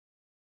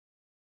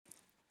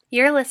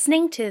You're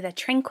listening to the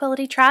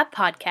Tranquility Tribe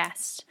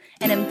podcast,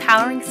 an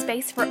empowering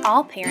space for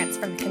all parents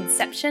from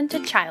conception to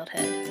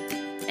childhood.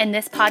 In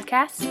this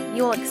podcast,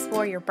 you will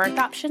explore your birth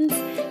options,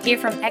 hear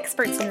from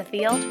experts in the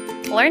field,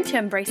 learn to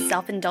embrace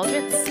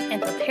self-indulgence,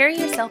 and prepare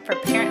yourself for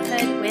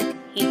parenthood with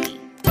Hiki.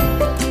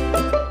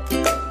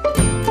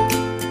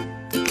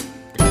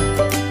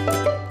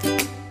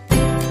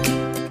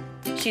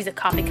 She's a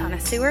coffee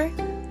connoisseur,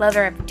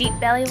 lover of deep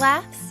belly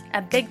laughs,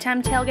 a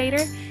big-time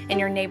tailgater, and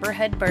your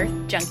neighborhood birth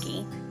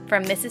junkie.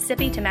 From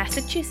Mississippi to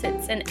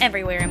Massachusetts and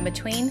everywhere in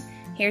between,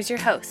 here's your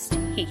host,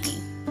 Hiki.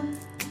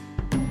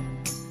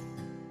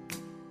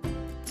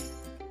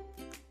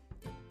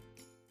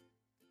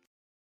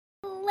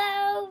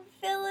 Hello,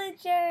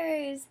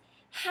 villagers!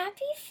 Happy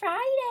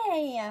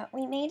Friday!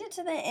 We made it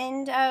to the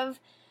end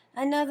of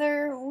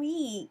another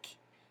week.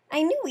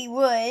 I knew we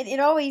would. It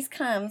always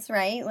comes,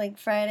 right? Like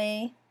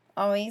Friday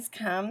always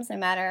comes, no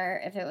matter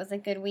if it was a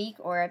good week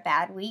or a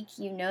bad week.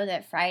 You know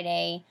that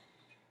Friday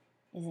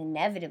is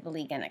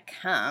inevitably going to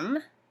come.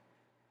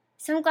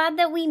 So I'm glad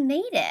that we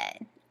made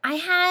it. I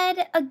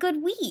had a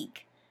good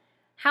week.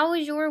 How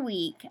was your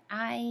week?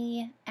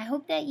 I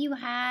hope that you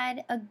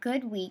had a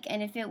good week.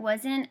 And if it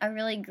wasn't a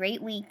really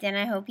great week, then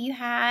I hope you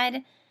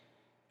had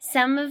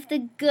some of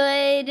the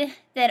good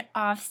that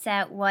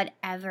offset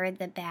whatever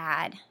the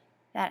bad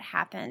that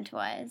happened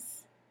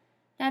was.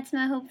 That's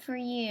my hope for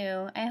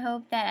you. I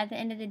hope that at the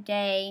end of the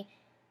day,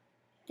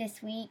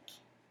 this week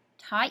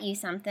taught you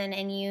something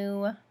and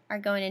you are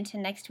going into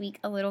next week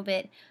a little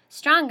bit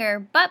stronger.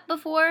 But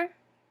before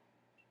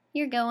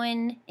you're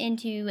going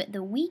into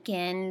the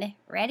weekend,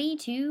 ready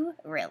to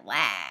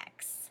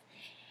relax.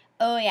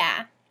 Oh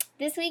yeah,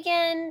 this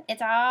weekend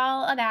it's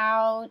all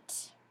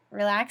about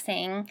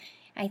relaxing.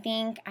 I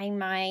think I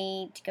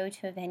might go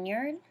to a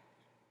vineyard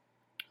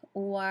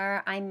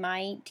or I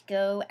might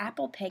go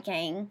apple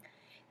picking.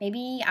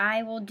 Maybe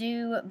I will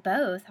do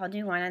both. I'll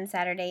do one on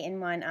Saturday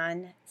and one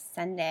on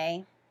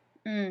Sunday.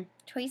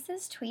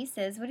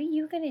 Choices. What are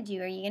you going to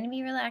do? Are you going to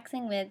be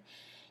relaxing with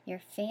your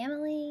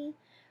family?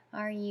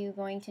 Are you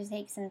going to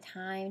take some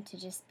time to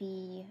just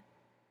be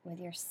with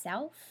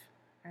yourself?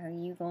 Are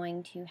you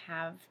going to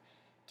have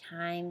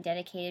time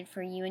dedicated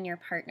for you and your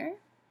partner?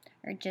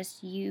 Or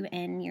just you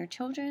and your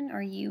children?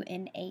 Or you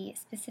and a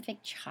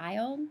specific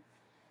child?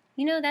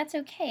 You know, that's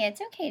okay.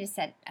 It's okay to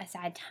set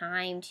aside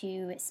time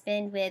to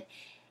spend with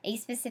a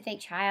specific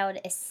child,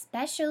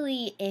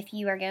 especially if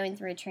you are going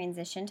through a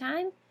transition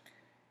time.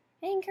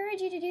 I encourage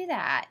you to do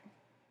that.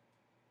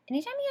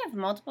 Anytime you have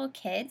multiple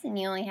kids and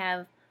you only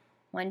have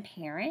one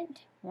parent,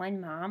 one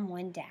mom,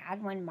 one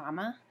dad, one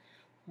mama,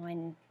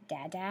 one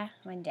dada,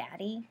 one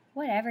daddy,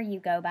 whatever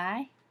you go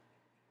by,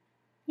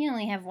 you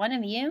only have one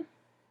of you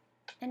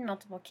and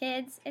multiple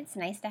kids. It's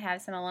nice to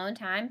have some alone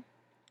time.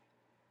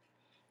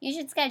 You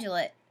should schedule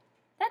it.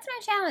 That's my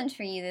challenge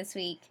for you this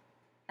week.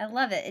 I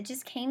love it. It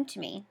just came to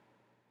me.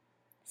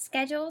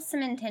 Schedule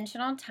some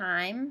intentional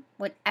time,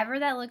 whatever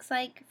that looks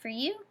like for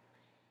you.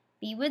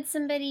 Be with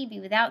somebody, be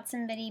without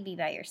somebody, be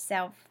by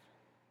yourself.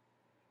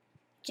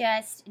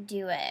 Just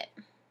do it.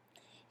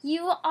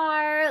 You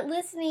are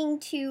listening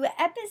to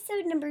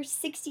episode number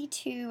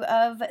 62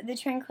 of the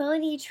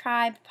Tranquility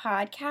Tribe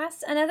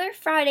podcast, another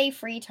Friday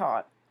free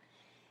talk.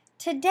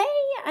 Today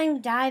I'm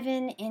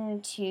diving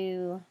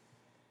into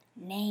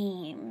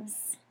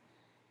names.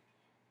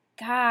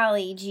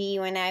 Golly gee,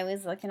 when I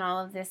was looking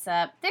all of this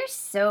up, there's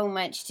so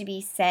much to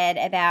be said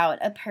about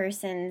a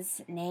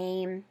person's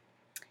name.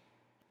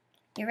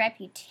 Your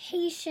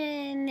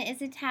reputation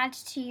is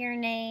attached to your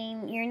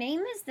name. Your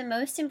name is the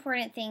most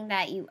important thing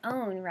that you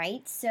own,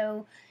 right?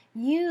 So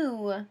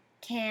you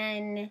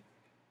can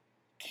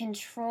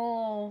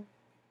control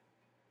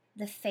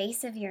the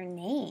face of your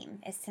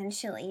name,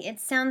 essentially. It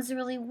sounds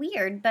really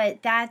weird,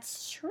 but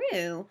that's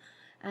true.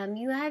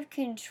 You have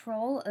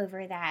control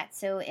over that.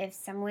 So if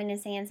someone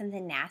is saying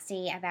something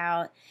nasty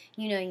about,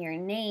 your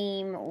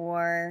name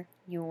or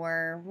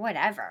your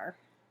whatever,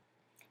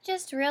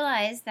 just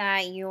realize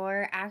that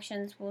your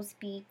actions will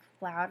speak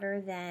louder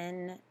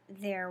than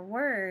their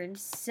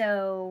words.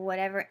 So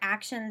whatever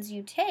actions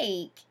you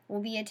take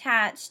will be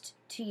attached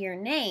to your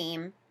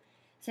name.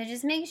 So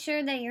just make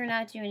sure that you're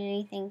not doing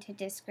anything to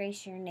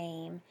disgrace your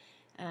name,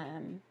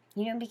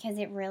 because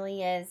it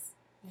really is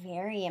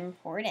very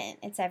important.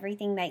 It's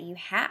everything that you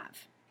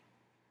have.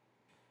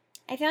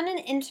 I found an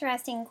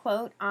interesting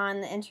quote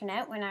on the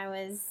internet when I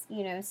was,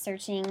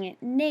 searching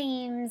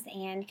names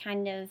and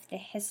kind of the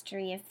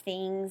history of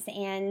things.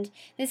 And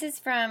this is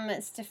from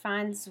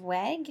Stefan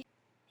Zweig.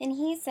 And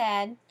he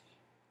said,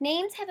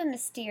 "Names have a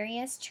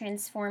mysterious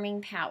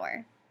transforming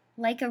power,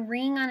 like a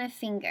ring on a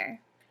finger.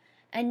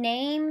 A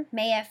name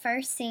may at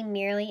first seem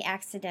merely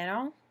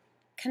accidental,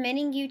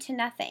 committing you to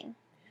nothing.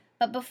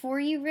 But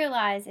before you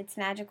realize its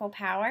magical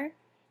power,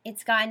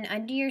 it's gotten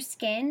under your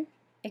skin,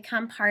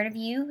 become part of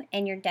you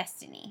and your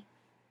destiny."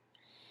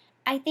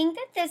 I think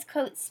that this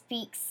quote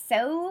speaks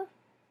so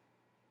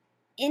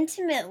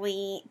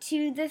intimately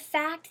to the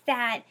fact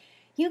that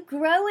you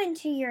grow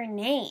into your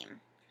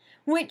name,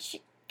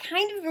 which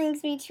kind of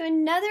brings me to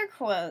another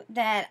quote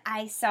that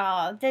I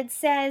saw that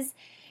says,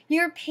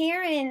 your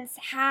parents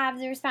have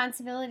the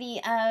responsibility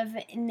of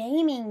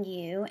naming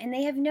you, and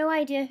they have no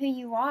idea who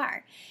you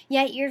are.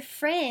 Yet your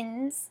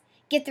friends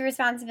get the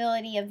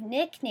responsibility of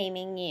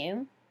nicknaming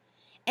you,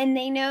 and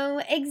they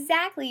know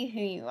exactly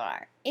who you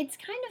are. It's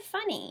kind of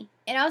funny.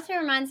 It also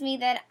reminds me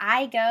that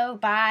I go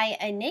by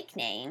a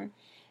nickname.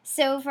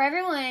 So for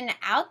everyone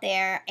out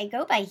there, I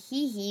go by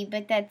Hee Hee,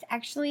 but that's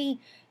actually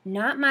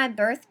not my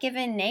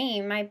birth-given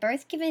name. My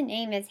birth-given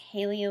name is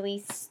Haley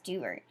Elise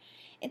Stewart.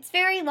 It's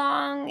very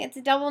long. It's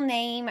a double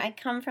name. I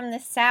come from the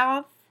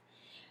South.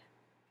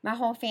 My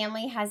whole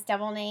family has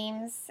double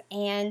names.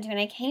 And when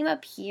I came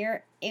up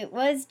here, it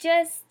was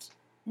just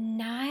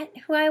not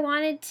who I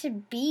wanted to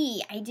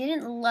be. I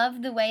didn't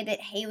love the way that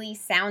Haley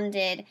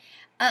sounded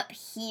up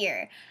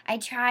here. I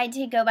tried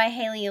to go by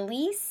Haley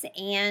Elise,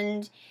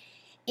 and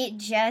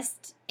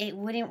it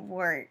wouldn't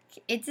work.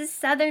 It's a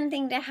Southern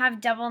thing to have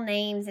double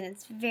names, and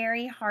it's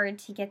very hard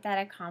to get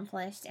that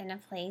accomplished in a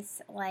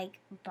place like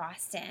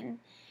Boston.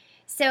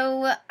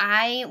 So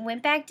I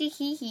went back to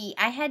Hee Hee.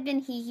 I had been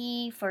Hee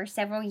Hee for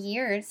several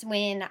years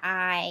when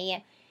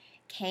I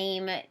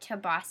came to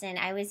Boston.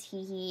 I was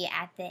Hee Hee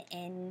at the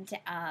end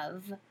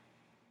of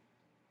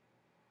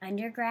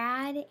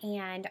undergrad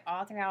and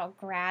all throughout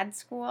grad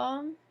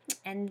school,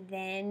 and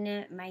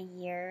then my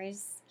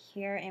years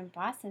here in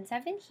Boston. So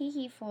I've been Hee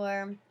Hee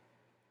for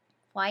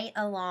quite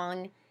a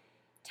long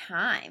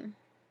time.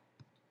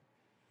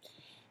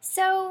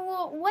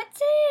 So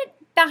what's it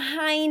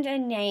behind a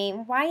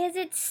name? Why is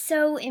it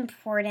so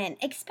important?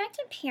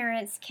 Expectant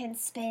parents can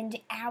spend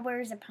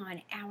hours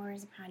upon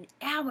hours upon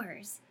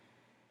hours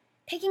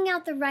picking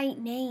out the right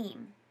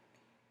name.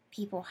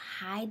 People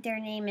hide their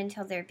name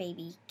until their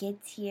baby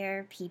gets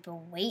here.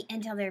 People wait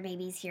until their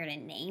baby's here to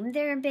name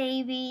their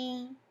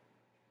baby.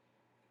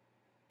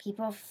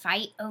 People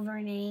fight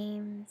over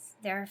names.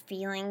 Their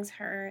feelings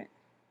hurt.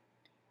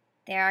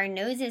 There are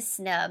noses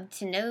snubbed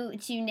to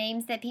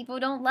names that people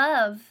don't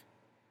love.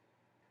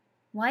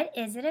 What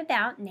is it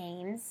about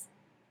names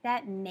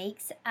that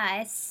makes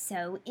us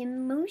so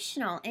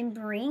emotional and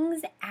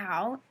brings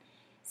out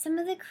some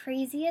of the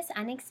craziest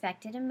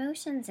unexpected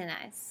emotions in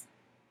us?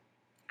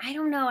 I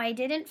don't know. I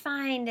didn't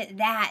find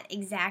that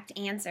exact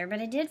answer, but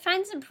I did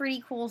find some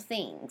pretty cool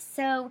things.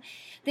 So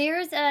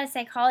there's a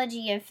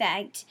psychology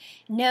effect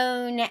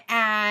known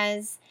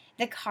as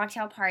the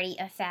cocktail party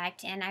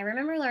effect, and I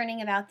remember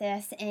learning about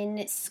this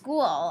in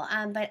school,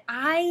 but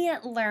I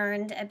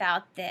learned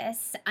about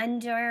this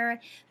under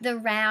the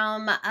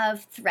realm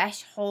of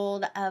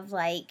threshold of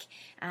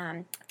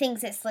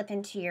things that slip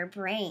into your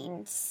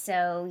brain.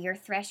 So your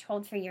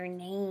threshold for your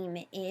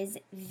name is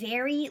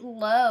very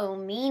low,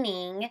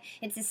 meaning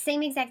it's the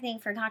same exact thing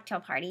for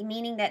cocktail party,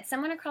 meaning that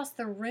someone across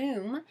the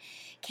room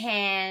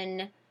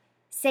can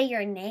say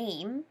your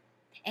name,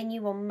 and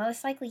you will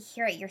most likely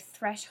hear it. Your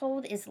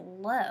threshold is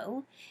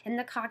low, and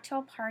the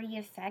cocktail party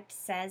effect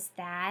says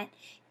that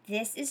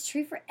this is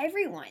true for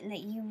everyone,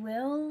 that you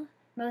will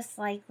most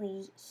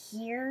likely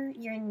hear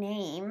your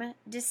name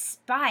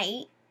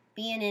despite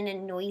being in a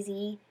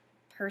noisy,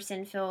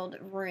 person-filled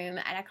room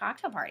at a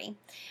cocktail party.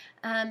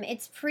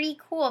 It's pretty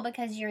cool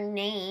because your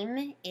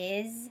name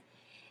is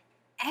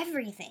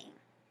everything.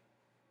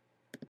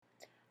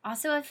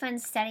 Also, a fun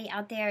study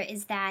out there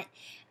is that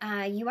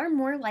you are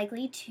more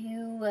likely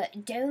to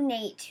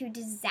donate to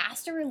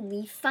disaster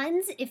relief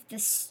funds if the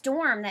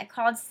storm that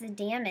caused the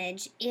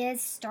damage is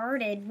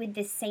started with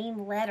the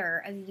same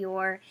letter of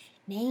your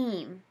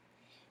name.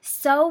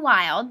 So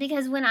wild,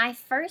 because when I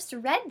first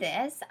read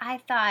this, I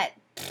thought,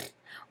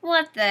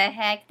 what the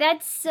heck?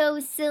 That's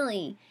so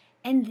silly.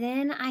 And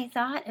then I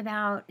thought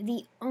about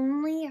the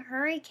only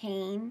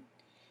hurricane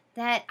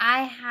that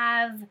I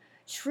have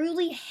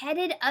truly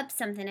headed up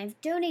something.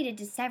 I've donated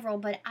to several,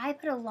 but I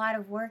put a lot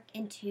of work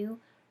into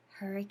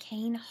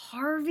Hurricane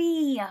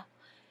Harvey.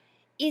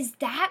 Is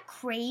that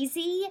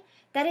crazy?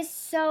 That is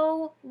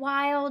so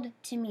wild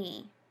to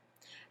me.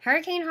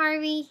 Hurricane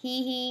Harvey,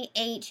 Hee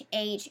Hee,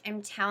 HH,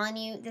 I'm telling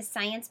you, the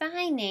science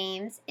behind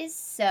names is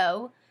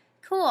so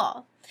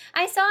cool.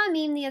 I saw a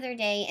meme the other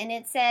day, and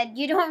it said,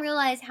 you don't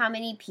realize how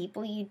many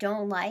people you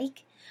don't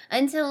like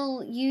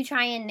until you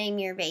try and name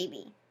your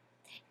baby.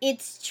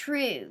 It's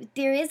true.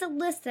 There is a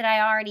list that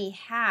I already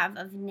have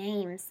of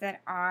names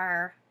that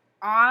are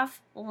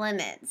off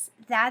limits.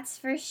 That's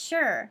for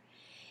sure.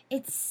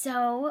 It's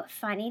so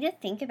funny to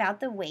think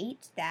about the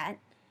weight that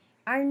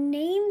our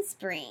names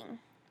bring.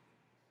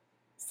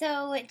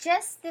 So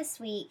just this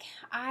week,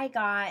 I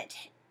got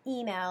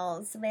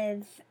emails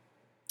with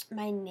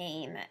my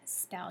name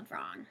spelled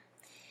wrong.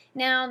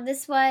 Now,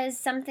 this was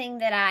something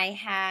that I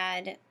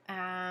had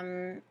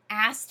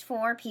asked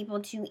for people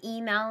to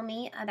email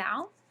me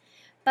about.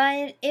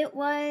 But it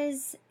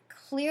was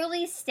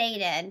clearly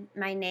stated,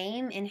 my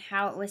name and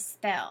how it was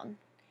spelled.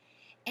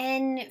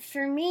 And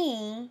for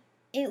me,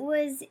 it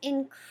was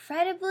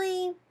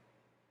incredibly,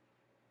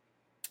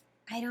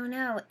 I don't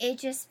know, it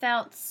just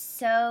felt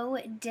so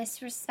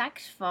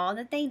disrespectful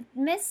that they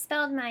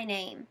misspelled my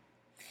name.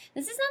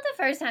 This is not the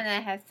first time that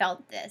I have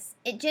felt this.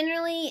 It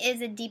generally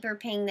is a deeper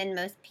ping than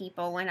most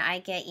people when I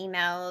get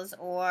emails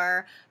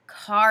or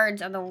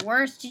cards are the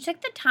worst. You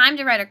took the time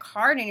to write a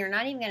card and you're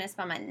not even going to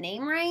spell my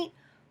name right?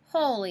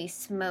 Holy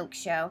smoke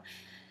show.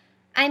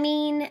 I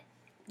mean,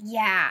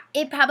 yeah,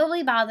 it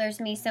probably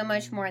bothers me so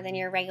much more than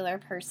your regular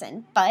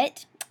person,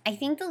 but I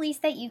think the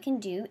least that you can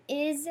do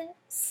is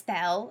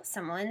spell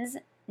someone's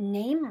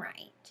name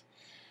right.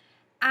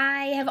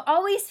 I have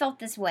always felt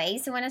this way,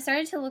 so when I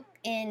started to look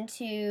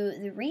into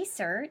the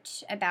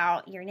research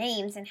about your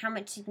names and how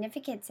much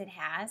significance it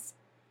has,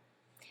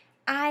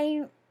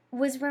 I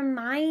was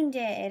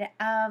reminded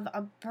of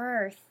a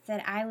birth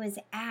that I was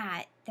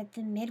at that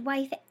the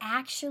midwife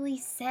actually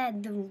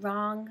said the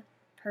wrong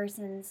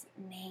person's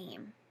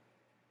name.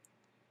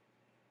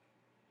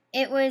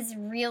 It was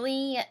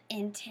really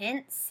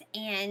intense,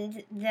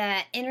 and the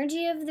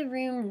energy of the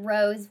room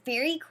rose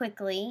very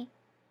quickly.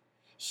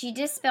 She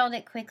dispelled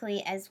it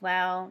quickly as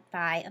well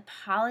by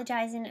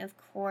apologizing, of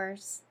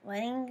course,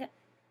 letting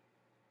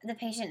the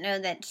patient know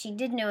that she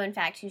did know, in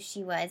fact, who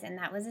she was, and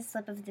that was a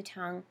slip of the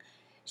tongue.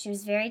 She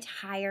was very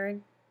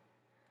tired.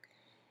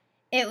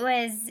 It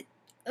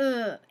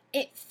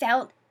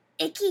felt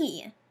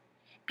icky.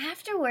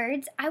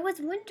 Afterwards, I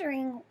was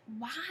wondering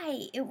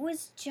why. It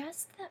was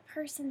just that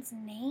person's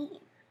name.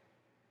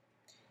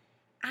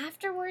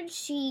 Afterwards,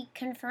 she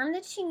confirmed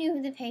that she knew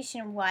who the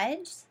patient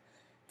was.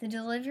 The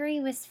delivery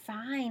was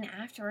fine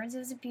afterwards. It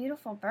was a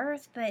beautiful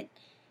birth, but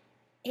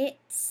it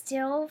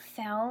still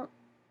felt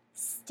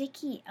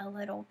sticky a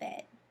little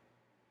bit.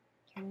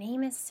 Your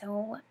name is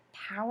so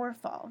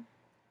powerful.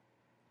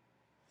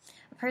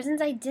 A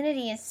person's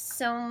identity is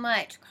so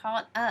much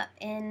caught up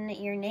in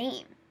your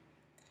name.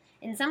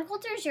 In some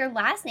cultures, your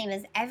last name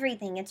is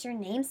everything. It's your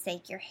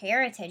namesake, your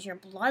heritage, your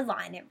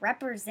bloodline. It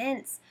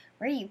represents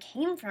where you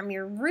came from,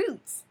 your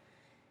roots,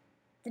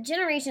 the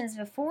generations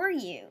before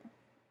you.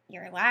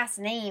 Your last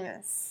name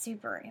is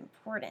super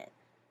important.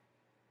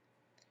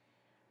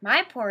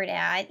 My poor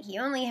dad, he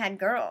only had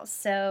girls,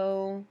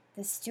 so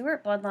the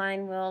Stewart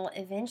bloodline will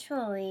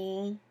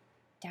eventually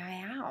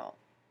die out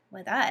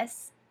with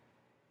us.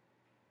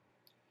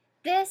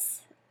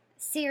 This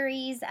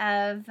series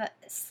of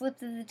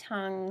slip of the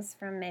tongues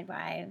from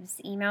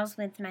midwives, emails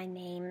with my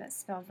name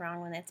spelled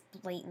wrong when it's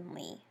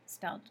blatantly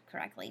spelled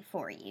correctly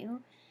for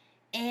you,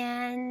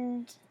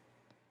 and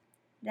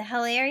the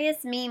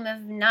hilarious meme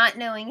of not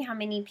knowing how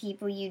many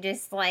people you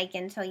dislike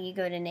until you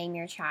go to name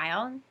your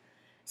child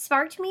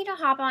sparked me to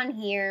hop on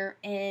here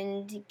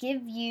and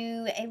give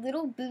you a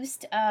little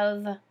boost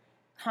of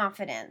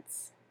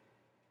confidence.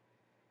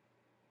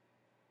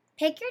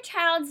 Pick your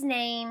child's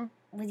name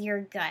with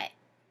your gut.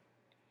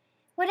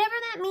 Whatever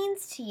that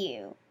means to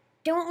you.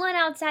 Don't let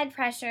outside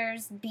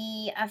pressures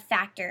be a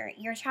factor.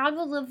 Your child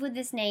will live with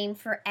this name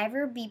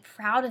forever. Be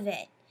proud of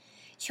it.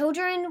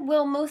 Children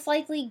will most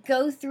likely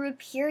go through a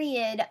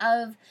period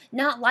of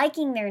not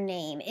liking their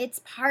name. It's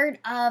part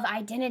of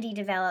identity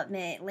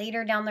development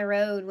later down the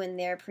road when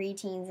they're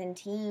preteens and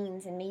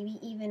teens and maybe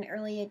even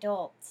early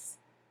adults.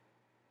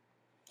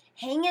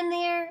 Hang in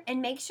there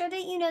and make sure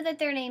that you know that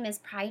their name is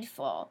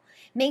prideful.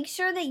 Make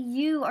sure that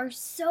you are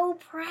so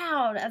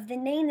proud of the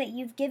name that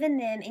you've given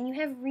them and you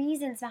have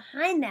reasons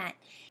behind that.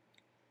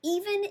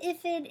 Even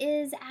if it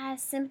is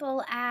as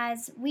simple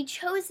as, we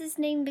chose this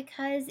name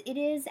because it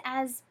is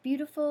as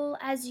beautiful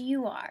as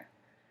you are.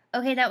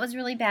 Okay, that was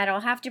really bad.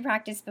 I'll have to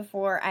practice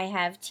before I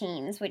have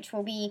teens, which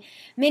will be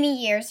many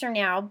years from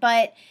now,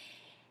 but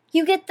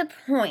you get the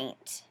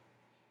point.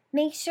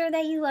 Make sure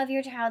that you love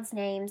your child's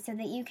name so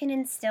that you can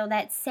instill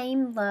that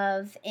same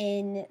love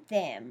in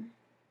them.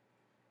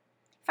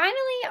 Finally,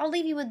 I'll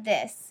leave you with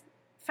this.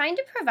 Find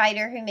a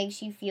provider who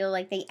makes you feel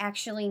like they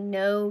actually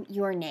know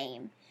your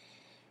name.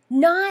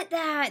 Not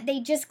that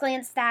they just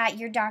glanced at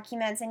your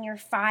documents and your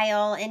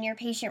file and your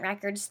patient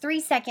records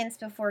 3 seconds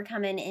before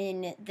coming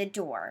in the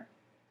door.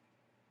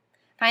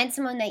 Find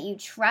someone that you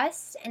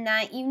trust and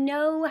that you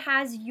know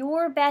has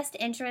your best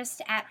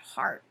interest at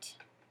heart.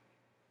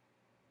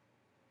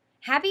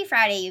 Happy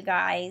Friday, you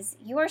guys.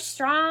 You are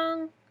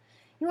strong.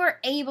 You are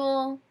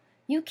able.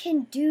 You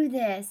can do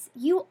this.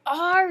 You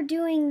are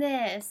doing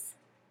this.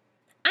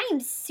 I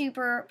am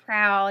super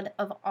proud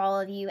of all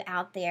of you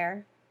out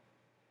there.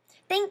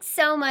 Thanks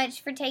so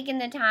much for taking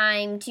the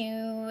time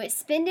to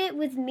spend it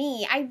with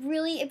me. I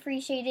really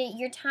appreciate it.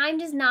 Your time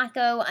does not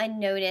go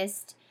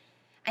unnoticed.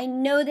 I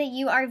know that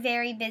you are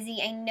very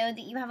busy. I know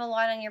that you have a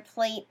lot on your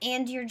plate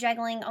and you're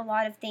juggling a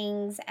lot of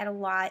things at a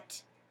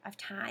lot of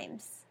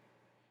times.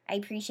 I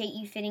appreciate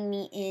you fitting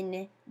me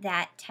in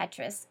that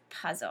Tetris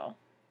puzzle.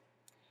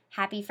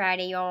 Happy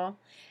Friday, y'all.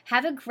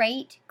 Have a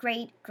great,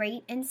 great,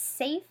 great, and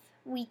safe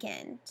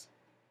weekend.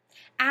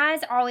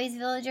 As always,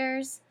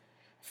 villagers,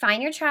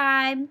 find your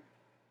tribe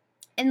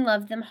and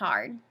love them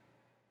hard.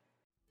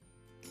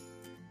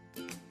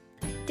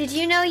 Did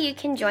you know you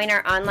can join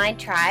our online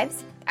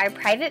tribes Our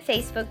private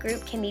Facebook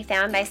group can be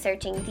found by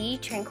searching the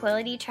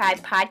Tranquility Tribe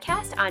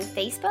Podcast on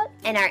Facebook,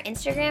 and our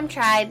Instagram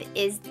tribe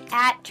is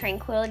at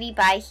Tranquility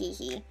by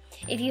Hihi.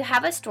 If you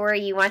have a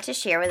story you want to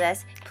share with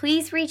us,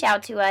 please reach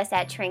out to us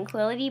at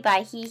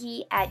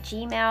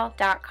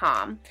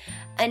tranquilitybyhihi@gmail.com.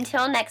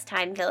 Until next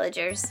time,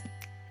 villagers.